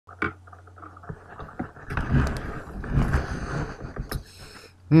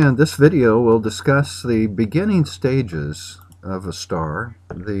And this video will discuss the beginning stages of a star,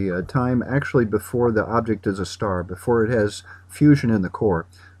 the time actually before the object is a star, before it has fusion in the core.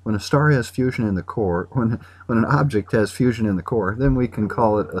 When a star has fusion in the core, when an object has fusion in the core, then we can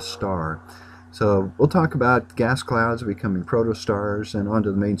call it a star. So we'll talk about gas clouds becoming protostars and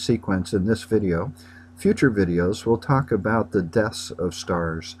onto the main sequence in this video. Future videos, we'll talk about the deaths of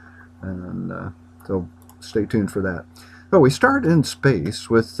stars, and so stay tuned for that. But we start in space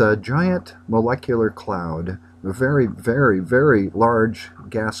with a giant molecular cloud, a very, very, very large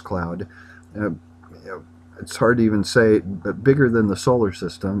gas cloud. It's hard to even say, but bigger than the solar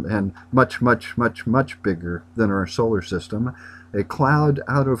system and much, much, much, much bigger than our solar system. A cloud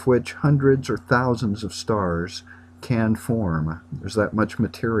out of which hundreds or thousands of stars can form. There's that much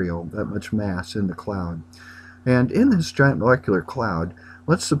material, that much mass in the cloud. And in this giant molecular cloud,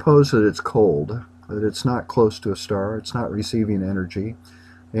 let's suppose that it's cold, that it's not close to a star, it's not receiving energy,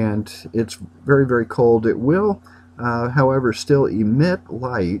 and it's very, very cold. It will, however, still emit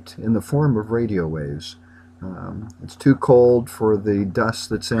light in the form of radio waves. It's too cold for the dust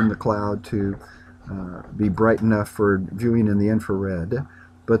that's in the cloud to be bright enough for viewing in the infrared,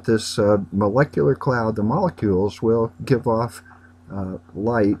 but this molecular cloud, the molecules will give off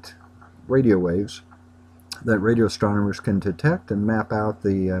light, radio waves, that radio astronomers can detect and map out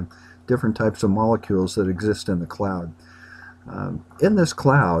the different types of molecules that exist in the cloud. In this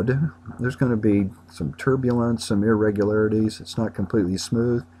cloud, there's going to be some turbulence, some irregularities. It's not completely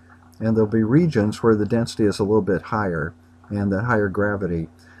smooth, and there'll be regions where the density is a little bit higher and the higher gravity.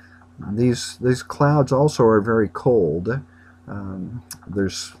 These clouds also are very cold.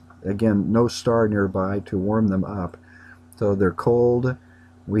 There's, again, no star nearby to warm them up, so they're cold.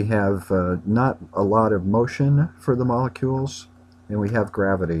 We have not a lot of motion for the molecules, and we have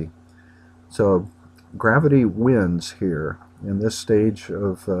gravity. So gravity wins here in this stage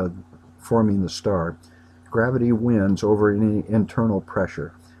of forming the star. Gravity wins over any internal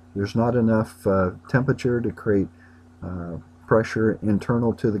pressure. There's not enough temperature to create pressure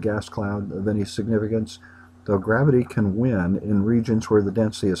internal to the gas cloud of any significance, though gravity can win in regions where the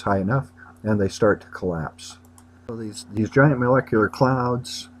density is high enough and they start to collapse. So these giant molecular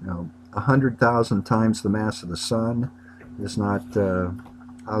clouds, 100,000 times the mass of the sun, is not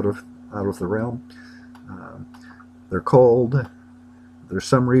out of the realm. They're cold. There's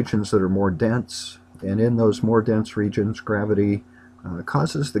some regions that are more dense, and in those more dense regions, gravity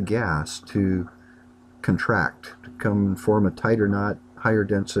causes the gas to contract, to come and form a tighter knot, higher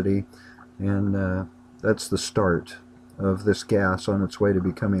density, and that's the start of this gas on its way to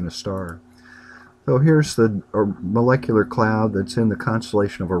becoming a star. So here's the molecular cloud that's in the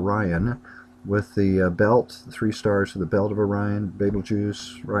constellation of Orion, with the belt, the three stars of the belt of Orion,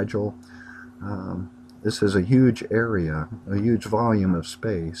 Betelgeuse, Rigel. This is a huge area, a huge volume of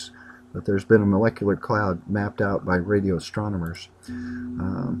space, but there's been a molecular cloud mapped out by radio astronomers.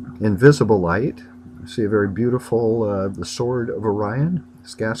 Invisible light, you see a very beautiful, the sword of Orion,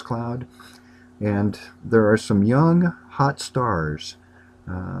 this gas cloud, and there are some young hot stars,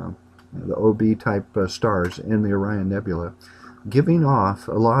 the OB-type stars in the Orion Nebula, giving off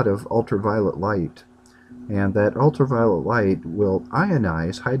a lot of ultraviolet light, and that ultraviolet light will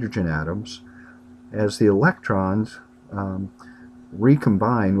ionize hydrogen atoms as the electrons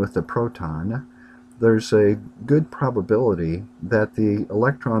recombine with the proton. There's a good probability that the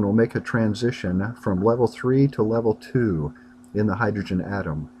electron will make a transition from level 3 to level 2 in the hydrogen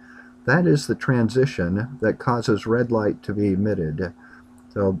atom. That is the transition that causes red light to be emitted.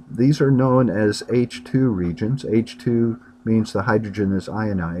 So these are known as H2 regions. H2 means the hydrogen is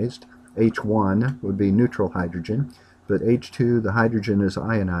ionized. H1 would be neutral hydrogen, but H2, the hydrogen is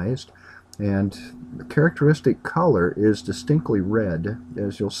ionized, and the characteristic color is distinctly red,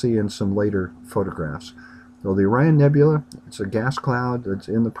 as you'll see in some later photographs. So the Orion Nebula, it's a gas cloud that's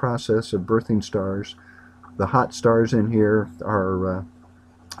in the process of birthing stars. The hot stars in here are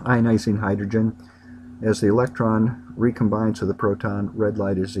ionizing hydrogen. As the electron recombines with the proton, red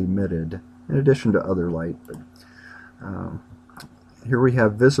light is emitted, in addition to other light. But, here we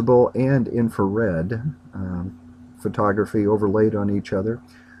have visible and infrared photography overlaid on each other.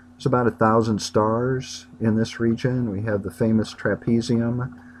 There's about 1,000 stars in this region. We have the famous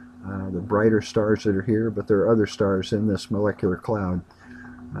Trapezium, the brighter stars that are here, but there are other stars in this molecular cloud.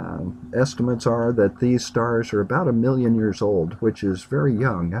 Estimates are that these stars are about 1 million years old, which is very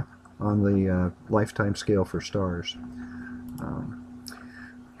young on the lifetime scale for stars.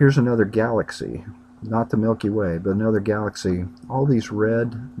 Here's another galaxy, not the Milky Way, but another galaxy. All these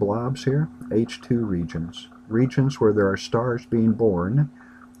red blobs here, H2 regions, regions where there are stars being born,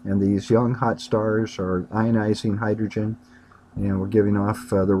 and these young hot stars are ionizing hydrogen, and we're giving off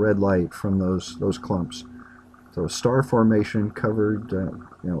the red light from those clumps. So star formation covered,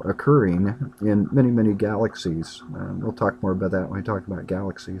 occurring in many galaxies. We'll talk more about that when we talk about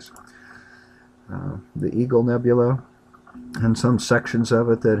galaxies. The Eagle Nebula and some sections of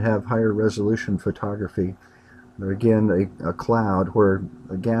it that have higher resolution photography. They're again a cloud where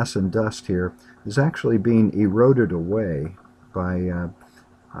the gas and dust here is actually being eroded away by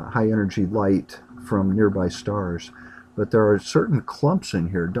high energy light from nearby stars. But there are certain clumps in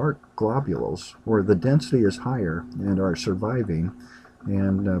here, dark globules, where the density is higher and are surviving,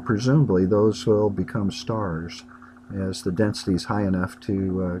 and presumably those will become stars as the density is high enough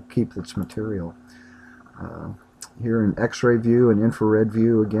to keep its material. Here in X-ray view and infrared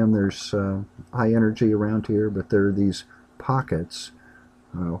view, again, there's high energy around here, but there are these pockets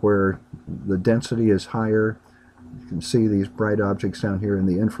where the density is higher. You can see these bright objects down here in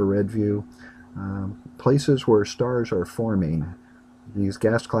the infrared view. Places where stars are forming. These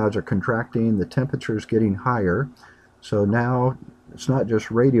gas clouds are contracting, the temperature is getting higher, so now it's not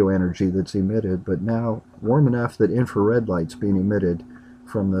just radio energy that's emitted, but now warm enough that infrared light's being emitted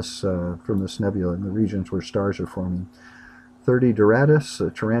from this nebula in the regions where stars are forming. 30 Doradus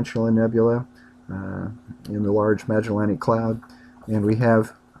Tarantula Nebula in the Large Magellanic Cloud, and we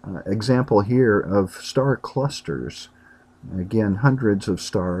have example here of star clusters. Again, hundreds of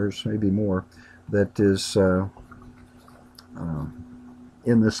stars, maybe more, that is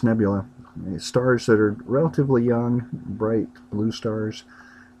in this nebula. Stars that are relatively young, bright blue stars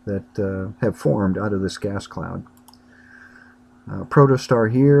that have formed out of this gas cloud.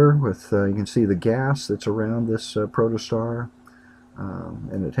 Protostar here with, you can see the gas that's around this protostar,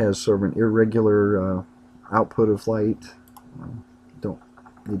 and it has sort of an irregular output of light. Don't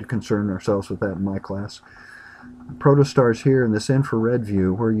need to concern ourselves with that in my class. Protostars here in this infrared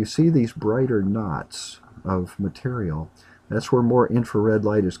view, where you see these brighter knots of material. That's where more infrared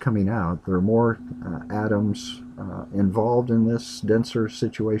light is coming out. There are more atoms involved in this denser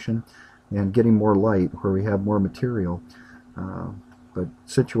situation and getting more light where we have more material. But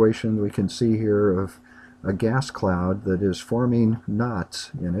situation we can see here of a gas cloud that is forming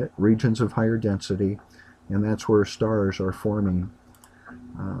knots in it, regions of higher density, and that's where stars are forming.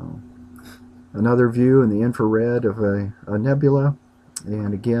 Another view in the infrared of a nebula,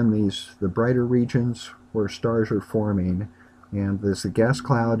 and again the brighter regions where stars are forming, and as the gas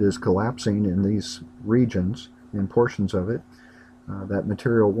cloud is collapsing in these regions, in portions of it, that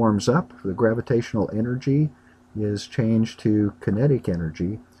material warms up, the gravitational energy is changed to kinetic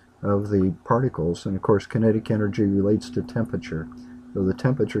energy of the particles, and of course kinetic energy relates to temperature, so the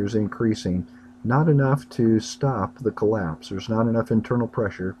temperature is increasing, not enough to stop the collapse. There's not enough internal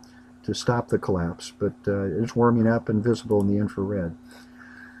pressure to stop the collapse, but it's warming up and visible in the infrared.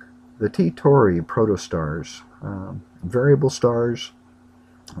 The Tauri Protostars, variable stars,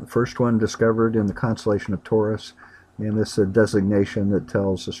 the first one discovered in the constellation of Taurus, and this is a designation that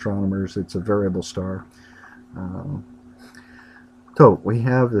tells astronomers it's a variable star. So we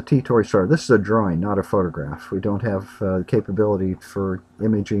have the Tauri star. This is a drawing, not a photograph. We don't have the capability for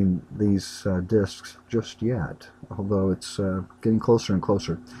imaging these disks just yet, although it's getting closer and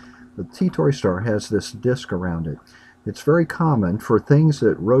closer. The Tauri star has this disk around it. It's very common for things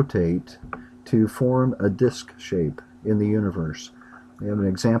that rotate to form a disk shape in the universe. We have an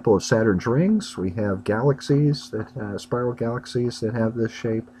example of Saturn's rings. We have galaxies, that spiral galaxies that have this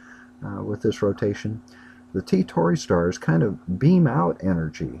shape with this rotation. The Tauri stars kind of beam out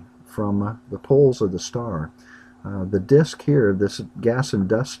energy from the poles of the star. The disk here, this gas and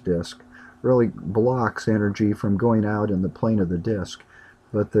dust disk, really blocks energy from going out in the plane of the disk,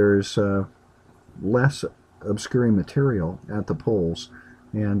 but there's less obscuring material at the poles,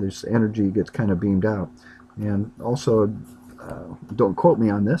 and this energy gets kind of beamed out. And also, don't quote me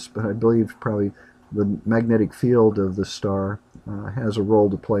on this, but I believe probably the magnetic field of the star has a role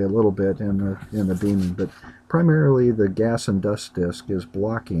to play a little bit in the beaming, but primarily the gas and dust disk is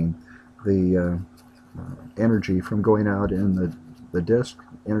blocking the energy from going out in the disk.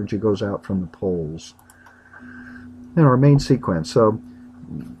 Energy goes out from the poles. And our main sequence. So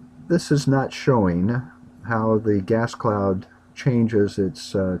this is not showing how the gas cloud changes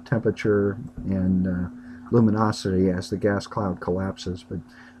its temperature and luminosity as the gas cloud collapses, but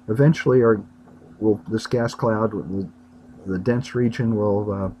eventually this gas cloud, the dense region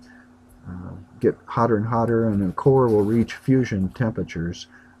will get hotter and hotter, and the core will reach fusion temperatures,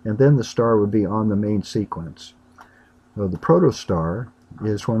 and then the star would be on the main sequence. So the protostar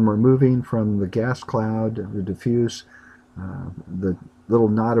is when we're moving from the gas cloud, the diffuse, the little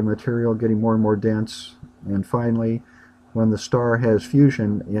knot of material getting more and more dense, and finally when the star has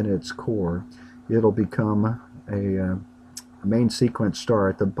fusion in its core, it'll become a main sequence star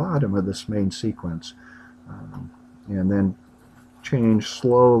at the bottom of this main sequence, and then change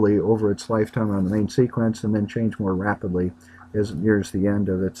slowly over its lifetime on the main sequence, and then change more rapidly as it nears the end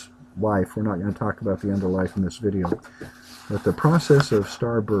of its life. We're not going to talk about the end of life in this video. But the process of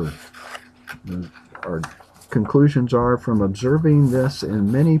star birth, our conclusions are from observing this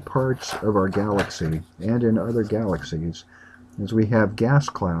in many parts of our galaxy and in other galaxies, as we have gas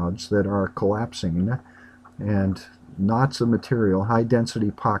clouds that are collapsing and knots of material, high density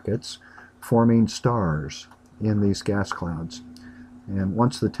pockets, forming stars in these gas clouds. And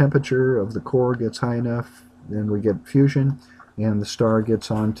once the temperature of the core gets high enough, then we get fusion, and the star gets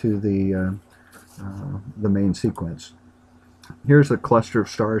onto the main sequence. Here's a cluster of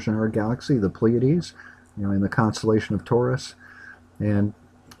stars in our galaxy, the Pleiades, in the constellation of Taurus. And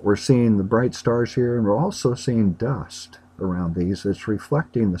we're seeing the bright stars here, and we're also seeing dust around these that's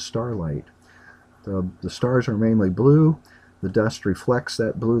reflecting the starlight. The stars are mainly blue. The dust reflects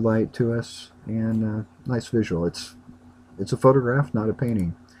that blue light to us, and nice visual. It's a photograph, not a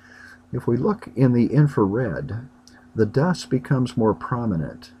painting. If we look in the infrared, the dust becomes more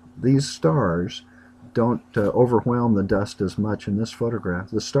prominent. These stars don't overwhelm the dust as much in this photograph.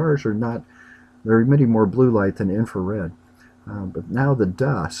 The stars are not, they're emitting more blue light than infrared. But now the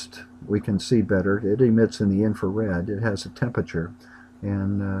dust, we can see better. It emits in the infrared. It has a temperature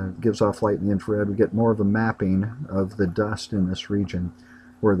and gives off light in the infrared. We get more of a mapping of the dust in this region.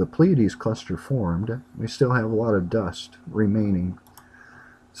 Where the Pleiades cluster formed, we still have a lot of dust remaining.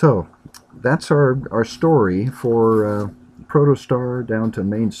 So that's our story for Protostar down to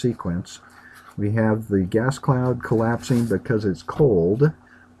main sequence. We have the gas cloud collapsing because it's cold. It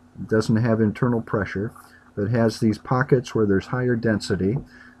doesn't have internal pressure, but it has these pockets where there's higher density,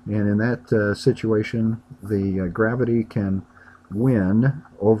 and in that situation the gravity can win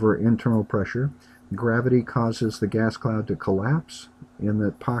over internal pressure. Gravity causes the gas cloud to collapse in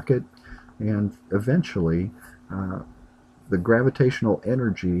the pocket, and eventually the gravitational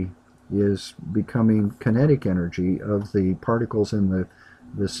energy is becoming kinetic energy of the particles in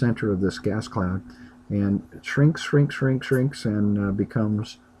the center of this gas cloud, and it shrinks, and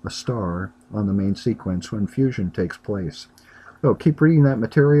becomes a star on the main sequence when fusion takes place. So keep reading that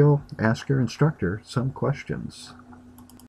material, ask your instructor some questions.